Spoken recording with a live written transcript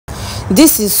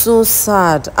This is so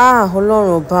sad.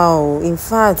 Ọlọ́run ọba o. In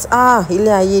fact,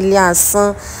 ilé ayé ilé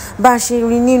asán. Bá ṣe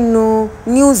rí nínú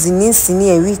news nísìnyí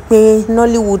ẹ̀ wípé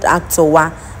Nollywood actor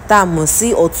wa tá a mọ̀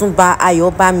sí Ọ̀túnba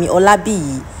Ayobami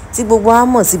Olabiyi tí gbogbo wa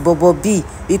mọ̀ sí Bobo B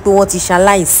wípé wọ́n ti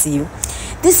ṣaláìsí.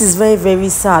 This is very very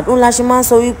sad. Ó la ṣe máa ń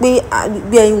sọ wípé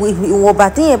ìwọ̀nba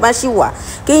téèyàn bá ṣì wà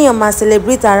kéèyàn máa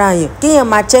celebrate ara yẹn, kéèyàn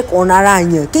máa check on ara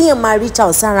yẹn, kéèyàn máa reach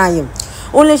out sára yẹn.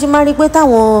 Ó lè ṣe máa rí pé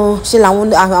táwọn ṣe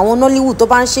àwọn Nollywood tó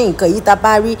bá ń ṣe nǹkan yìí tá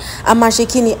bá rí a máa ṣe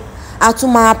kíni a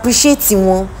tún máa appreciate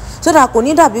wọn so that kò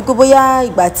ní dàbí pé bóyá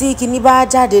ìgbà tí kíní bá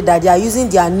jáde that they are using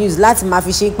their news láti máa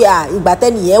fi ṣe pé ìgbà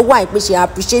tẹ́nìyẹn wà pé ṣe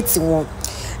appreciate wọn.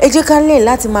 Ẹ jẹ́ ká lè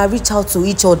láti máa reach out to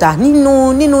each other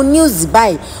nínú news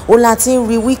báyìí ó la ti ń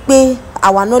rí wípé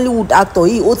our Nollywood actor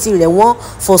yìí ó ti rẹ̀ wọ́n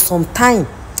for some time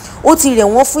ó ti rẹ̀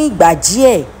wọ́n fún ìgbà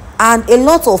díẹ̀ and a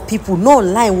lot of people náà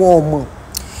láì wọn ò mọ̀.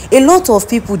 A lot of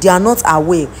people they are not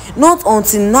aware not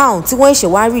until now tí wọ́n ṣe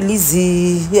wá release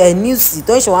news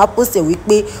tó ṣe wá post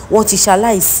wípé wọ́n ti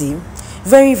ṣaláìsí.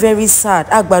 Very very sad.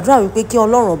 A gbàdúrà wípé kí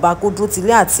Ọlọ́run ọba kó dúró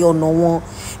tilé àti ọ̀nà wọn.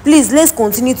 Please let's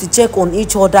continue to check on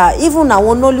each other even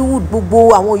àwọn Nollywood gbogbo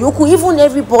àwọn yòókù even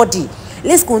everybody.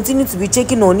 Let's continue to be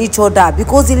checking on each other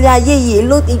because ilé ayé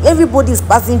yìí everybody is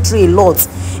passing through a lot.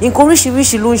 Nǹkan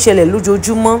oríṣiríṣi ló ń ṣẹlẹ̀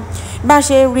lójoojúmọ́. Bá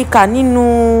ṣe rí kà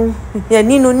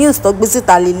nínú news tó gbé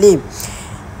síta lélẹ̀.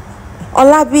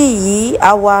 Olabiyi,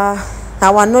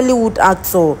 our Nollywood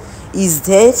actor, is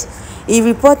dead. He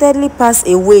reportedly passed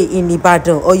away in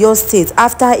Ibadan, Oyo State,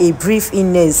 after a brief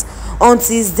illness.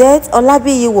 Until his death,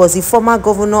 Olabiyi was the former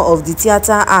governor of the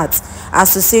Theatre Arts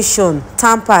Association,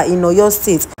 Tampa, in Oyo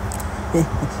State.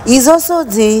 He is also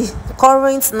the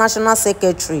current national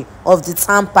secretary of the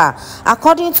Tampa.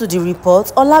 According to the report,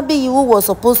 Olabiyi, who was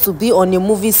supposed to be on a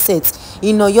movie set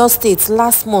in Oyo State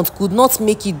last month, could not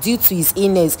make it due to his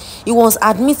illness. He was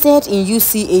admitted in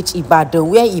UCH Ibadan,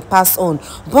 where he passed on.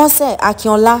 Bose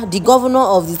Akinola, the governor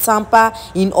of the Tampa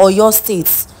in Oyo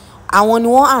State, àwọn ni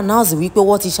wọ́n announce wípé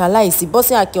wọ́n ti ṣaláìsí.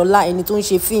 Bose Akinola ẹni tó ń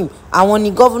ṣe fíìmù àwọn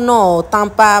ni governor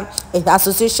Tampa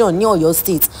Association ní Oyo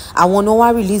State àwọn ni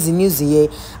wọ́n release the news yẹn.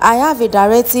 I have a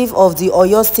directive of the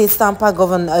Oyo State Tampa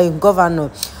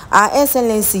governor. Her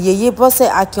Excellency Yeye Bose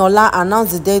Akinola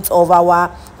announced the death of our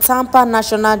Tampa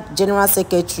National General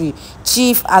Secretary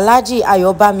Chief Alhaji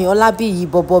Ayobami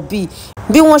Olabiyi Bobo B.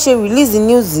 Bí wọ́n ṣe release the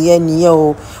news yẹn nìyẹn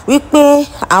o wípé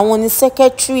àwọn ni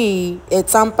secretary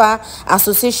Tampa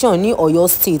Association ní Oyo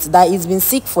State that he's been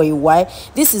sick for a while.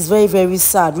 This is very very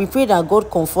sad. We pray that God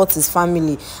comforts his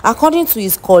family. According to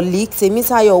his colleague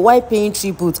Temitayo, while paying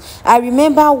tribute, I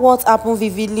remember what happened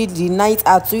vividly the night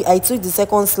I took the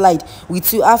second slide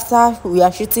with you after we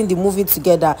are shooting the movie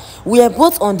together. We were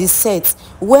both on the set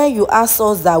where you asked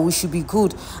us that we should be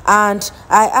good, and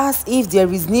I asked if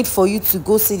there is need for you to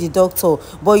go see the doctor,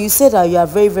 but you said that you are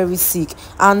very very sick,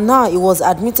 and now he was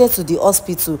admitted to the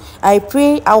hospital. I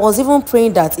was even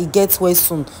praying that he gets well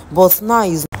soon, but now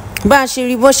he's bá a ṣe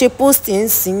rí bó ṣe post ń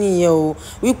sìn nìyẹn o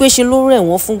wípé ṣe ló rẹ̀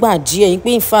wọ́n fúngbà díẹ̀ pé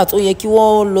in fact ó yẹ kí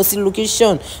wọ́n lọ sí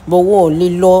location but wọ́n ò lè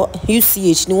lọ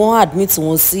UCH ni wọ́n admit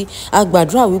wọn sí. A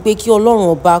gbàdúrà wípé kí Ọlọ́run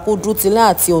ọba kó dúró tilẹ̀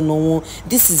àti ọ̀nà wọn.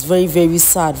 This is very very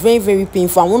sad, very very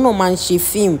painful. Àwọn náà máa ń ṣe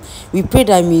film. We pray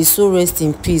that may his soul rest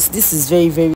in peace. This is very very